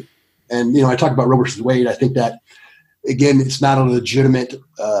likely. And, I talk about Roe versus Wade. I think that, again, it's not a legitimate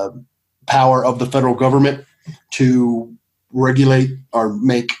power of the federal government to regulate or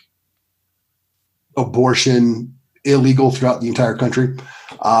make abortion illegal throughout the entire country.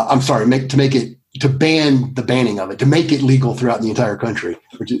 To ban the banning of it, to make it legal throughout the entire country,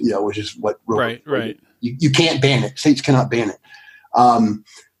 which is what Roe. Right. You can't ban it. States cannot ban it.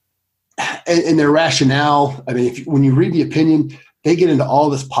 And their rationale, I mean, when you read the opinion, they get into all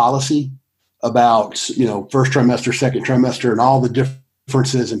this policy about, first trimester, second trimester, and all the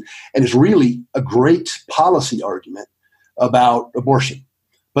differences. And it's really a great policy argument about abortion.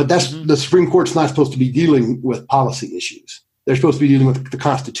 But that's the Supreme Court's not supposed to be dealing with policy issues. They're supposed to be dealing with the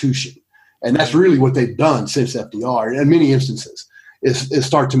Constitution. And that's really what they've done since FDR, in many instances, is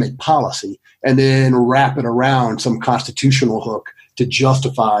start to make policy and then wrap it around some constitutional hook to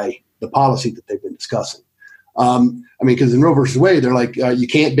justify the policy that they've been discussing. Because in Roe versus Wade, they're like, you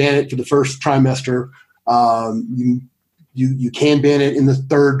can't ban it for the first trimester. You can ban it in the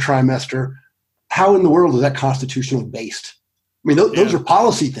third trimester. How in the world is that constitutionally based? I mean, those are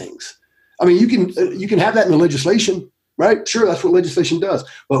policy things. I mean, you can have that in the legislation, right? Sure, that's what legislation does.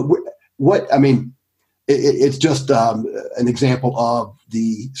 But it's just an example of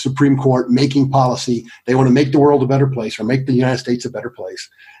the Supreme Court making policy. They want to make the world a better place or make the United States a better place.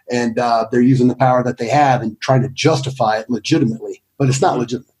 And they're using the power that they have and trying to justify it legitimately. But it's not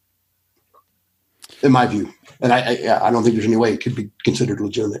legitimate, in my view. And I don't think there's any way it could be considered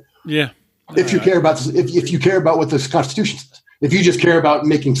legitimate. Yeah. If you care about if you care about what this Constitution says. If you just care about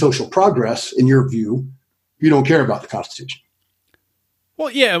making social progress, in your view, you don't care about the Constitution.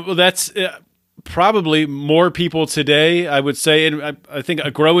 Well, yeah. Well, that's probably more people today, I would say, and I think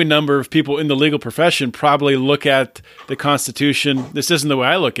a growing number of people in the legal profession probably look at the Constitution. This isn't the way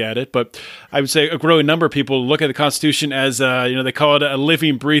I look at it, but I would say a growing number of people look at the Constitution as, they call it a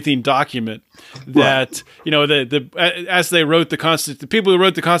living, breathing document. That, right. As they wrote the people who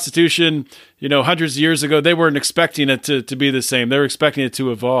wrote the Constitution, hundreds of years ago, they weren't expecting it to be the same. They were expecting it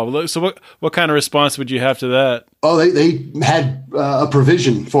to evolve. So what kind of response would you have to that? Oh, they had a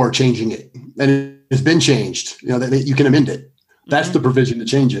provision for changing it, and it's been changed. You can amend it. That's the provision to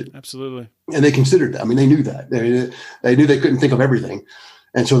change it. Absolutely. And they considered that. I mean, they knew that. They knew they couldn't think of everything.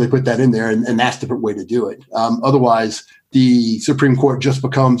 And so they put that in there, and that's the way to do it. Otherwise, the Supreme Court just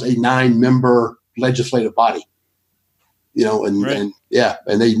becomes a 9-member legislative body, and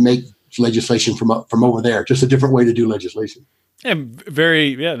they make legislation from over there, just a different way to do legislation. And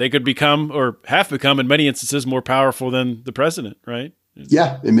they could become, or have become in many instances, more powerful than the president, right?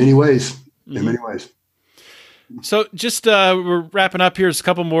 Yeah, in many ways. In many ways. So just we're wrapping up here. There's a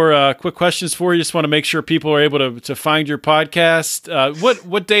couple more quick questions for you. Just want to make sure people are able to find your podcast.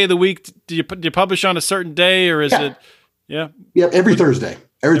 What day of the week do you publish on a certain day, or is it? Yeah. Yeah. Every Thursday.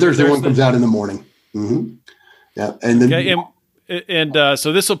 Every Thursday one comes out in the morning. Mm-hmm. Yeah. And then. Okay.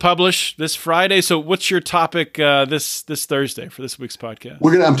 So this will publish this Friday. So what's your topic this Thursday for this week's podcast?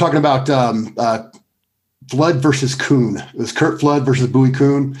 I'm talking about Flood versus Kuhn. It was Curt Flood versus Bowie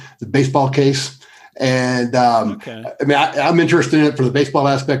Kuhn, the baseball case. And I'm interested in it for the baseball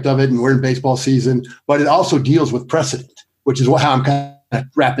aspect of it, and we're in baseball season, but it also deals with precedent, which is how I'm kind of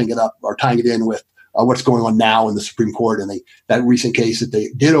wrapping it up or tying it in with what's going on now in the Supreme Court and that recent case that they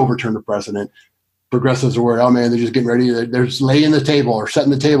did overturn the precedent. Progressives are worried, oh man, they're just getting ready. They're just laying the table or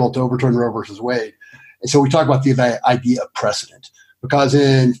setting the table to overturn Roe versus Wade. And so we talk about the idea of precedent, because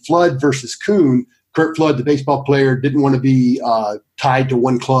in Flood versus Kuhn, Curt Flood, the baseball player, didn't want to be tied to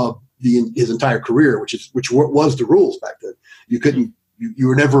one club his entire career, which was the rules back then. You couldn't, you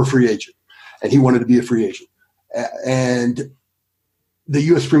were never a free agent, and he wanted to be a free agent. And the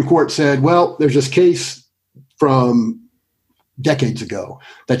U.S. Supreme Court said, well, there's this case from decades ago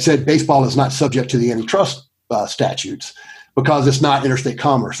that said baseball is not subject to the antitrust statutes because it's not interstate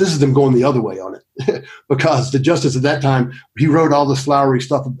commerce. This is them going the other way on it because the justice at that time, he wrote all this flowery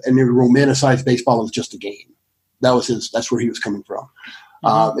stuff and he romanticized baseball as just a game. That's where he was coming from.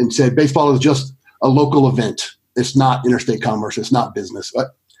 And said baseball is just a local event. It's not interstate commerce. It's not business.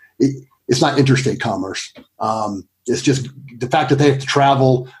 It's not interstate commerce. It's just the fact that they have to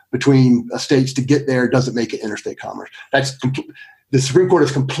travel between states to get there doesn't make it interstate commerce. The Supreme Court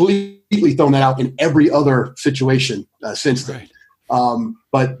has completely thrown that out in every other situation since then. Right.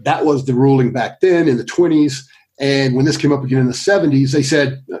 But that was the ruling back then in the 1920s. And when this came up again in the 1970s, they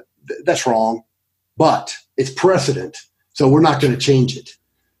said, that's wrong, but it's precedent. So we're not going to change it.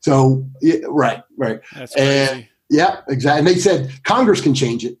 So, right. That's crazy. And, yeah, exactly. And they said Congress can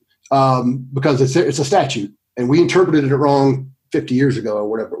change it because it's a statute. And we interpreted it wrong 50 years ago or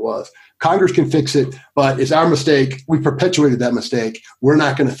whatever it was. Congress can fix it, but it's our mistake. We perpetuated that mistake. We're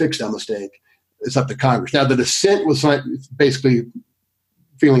not going to fix that mistake. It's up to Congress. Now, the dissent was basically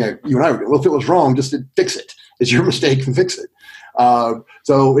feeling like you and I were doing. Well, if it was wrong, just fix it. It's your mistake and fix it.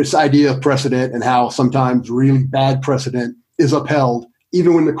 So it's the idea of precedent and how sometimes really bad precedent is upheld,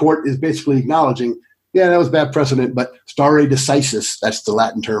 even when the court is basically acknowledging, yeah, that was bad precedent, but stare decisis, that's the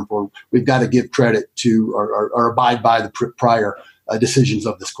Latin term for we've got to give credit to or abide by the prior decisions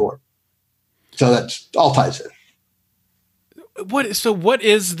of this court. So that's all ties in. What is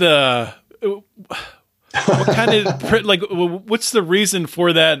the... what kind of what's the reason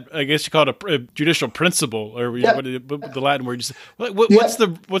for that? I guess you call it a judicial principle, or what the Latin word. What's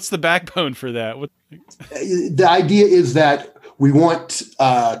the backbone for that? The idea is that we want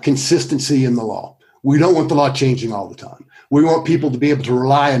consistency in the law. We don't want the law changing all the time. We want people to be able to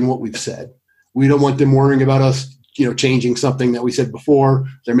rely on what we've said. We don't want them worrying about us, changing something that we said before.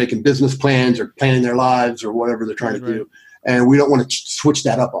 They're making business plans or planning their lives or whatever they're trying to do, and we don't want to switch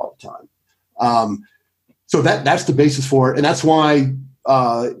that up all the time. So that's the basis for it. And that's why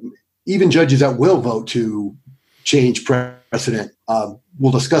even judges that will vote to change precedent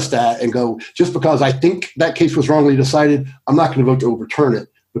will discuss that and go, just because I think that case was wrongly decided, I'm not going to vote to overturn it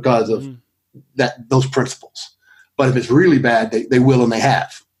because of those principles. But if it's really bad, they will and they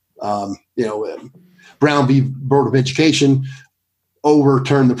have. Brown v. Board of Education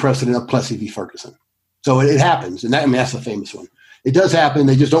overturned the precedent of Plessy v. Ferguson. So it happens. And that's the famous one. It does happen.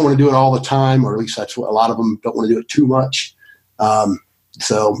 They just don't want to do it all the time, or at least that's what a lot of them don't want to do it too much.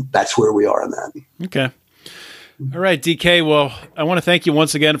 So that's where we are on that. Okay. All right, DK. Well, I want to thank you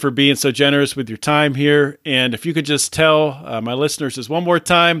once again for being so generous with your time here. And if you could just tell my listeners just one more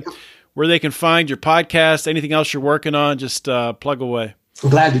time where they can find your podcast, anything else you're working on, just plug away.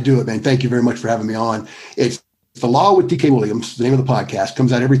 I'm glad to do it, man. Thank you very much for having me on. It's The Law with DK Williams, the name of the podcast,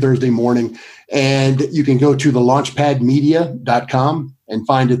 comes out every Thursday morning. And you can go to thelaunchpadmedia.com and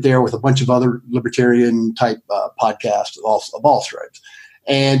find it there with a bunch of other libertarian type podcasts of all stripes.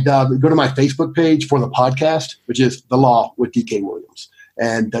 And go to my Facebook page for the podcast, which is The Law with DK Williams.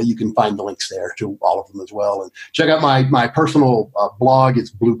 And you can find the links there to all of them as well. And check out my personal blog.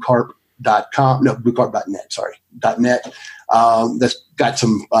 It's bluecarp.net, .net. That's got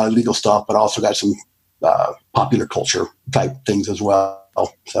some legal stuff, but also got some popular culture type things as well.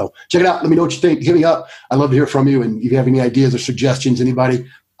 So check it out. Let me know what you think. Hit me up. I'd love to hear from you. And if you have any ideas or suggestions, anybody,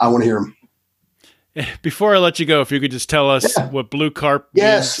 I want to hear them. Before I let you go, if you could just tell us what blue carp means.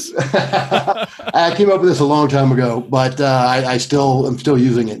 Yes. I came up with this a long time ago, but I'm still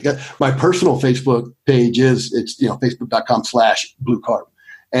using it. My personal Facebook page is facebook.com/bluecarp.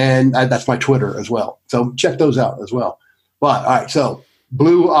 And that's my Twitter as well. So check those out as well. But all right, so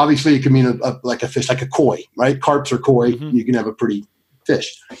blue, obviously it can mean like a fish, like a koi, right? Carps are koi. Mm-hmm. You can have a pretty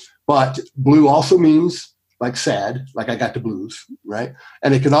fish. But blue also means like sad, like I got the blues, right?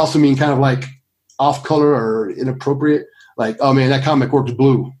 And it can also mean kind of like off color or inappropriate, like, oh man, that comic works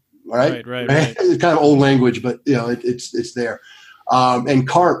blue, right? Right. It's kind of old language, but it's there. And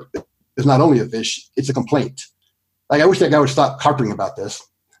carp is not only a fish; it's a complaint. Like I wish that guy would stop carping about this.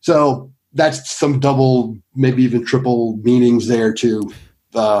 So that's some double, maybe even triple meanings there to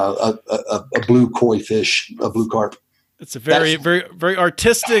a blue koi fish, a blue carp. It's a very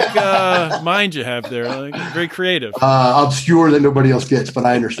artistic mind you have there. Like, very creative. Obscure that nobody else gets, but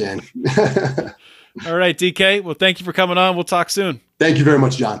I understand. All right, DK. Well, thank you for coming on. We'll talk soon. Thank you very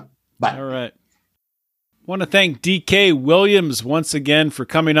much, John. Bye. All right. I want to thank DK Williams once again for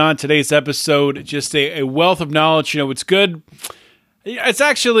coming on today's episode. Just a wealth of knowledge. It's good. It's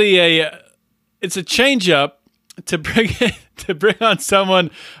actually it's a change up to bring on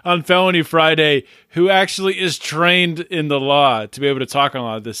someone on Felony Friday who actually is trained in the law to be able to talk on a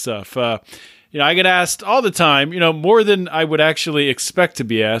lot of this stuff. I get asked all the time, more than I would actually expect to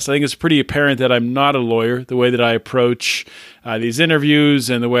be asked. I think it's pretty apparent that I'm not a lawyer, the way that I approach these interviews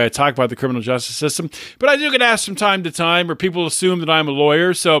and the way I talk about the criminal justice system. But I do get asked from time to time, or people assume that I'm a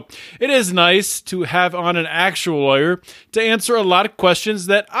lawyer. So it is nice to have on an actual lawyer to answer a lot of questions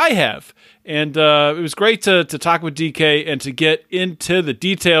that I have. And it was great to talk with DK and to get into the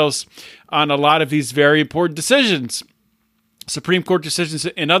details on a lot of these very important decisions. Supreme Court decisions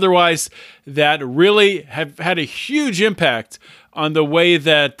and otherwise that really have had a huge impact on the way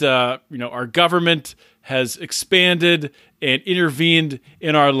that our government has expanded and intervened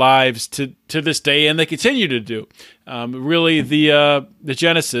in our lives to this day, and they continue to do. Really, the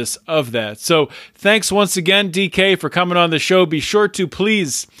genesis of that. So, thanks once again, DK, for coming on the show. Be sure to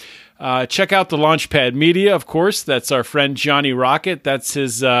please check out the Launchpad Media, of course. That's our friend Johnny Rocket. That's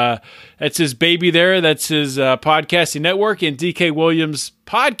his baby there. That's his podcasting network. And DK Williams'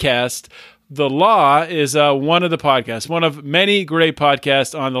 podcast, The Law, is one of the podcasts, one of many great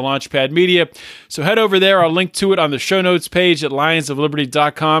podcasts on the Launchpad Media. So head over there. I'll link to it on the show notes page at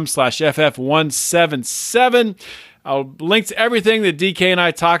lionsofliberty.com/FF177. I'll link to everything that DK and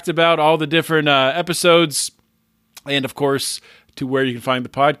I talked about, all the different episodes, and of course, to where you can find the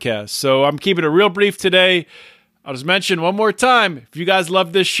podcast. So I'm keeping it real brief today. I'll just mention one more time, if you guys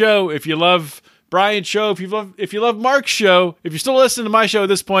love this show, if you love Brian's show, if you love Mark's show, if you're still listening to my show at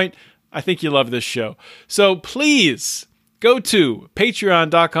this point, I think you love this show. So please go to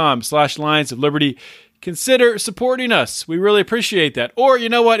patreon.com/Lions of Liberty. Consider supporting us. We really appreciate that. Or you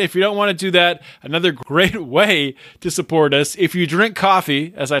know what? If you don't want to do that, another great way to support us, if you drink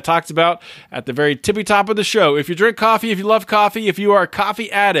coffee, as I talked about at the very tippy top of the show, if you drink coffee, if you love coffee, if you are a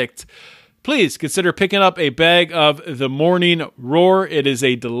coffee addict, please consider picking up a bag of the Morning Roar. It is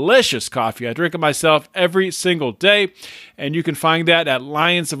a delicious coffee. I drink it myself every single day, and you can find that at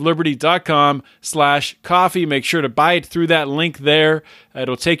lionsofliberty.com/coffee. Make sure to buy it through that link there.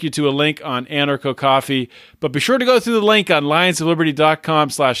 It'll take you to a link on Anarcho Coffee, but be sure to go through the link on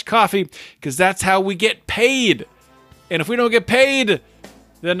lionsofliberty.com/coffee because that's how we get paid. And if we don't get paid,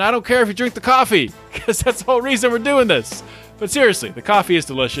 then I don't care if you drink the coffee because that's the whole reason we're doing this. But seriously, the coffee is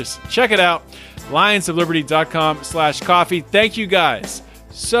delicious. Check it out, lionsofliberty.com/coffee. Thank you guys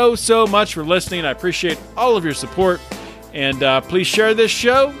so much for listening. I appreciate all of your support. And please share this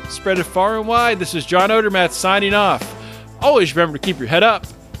show. Spread it far and wide. This is John Odermatt signing off. Always remember to keep your head up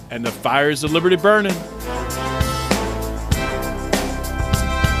and the fires of liberty burning.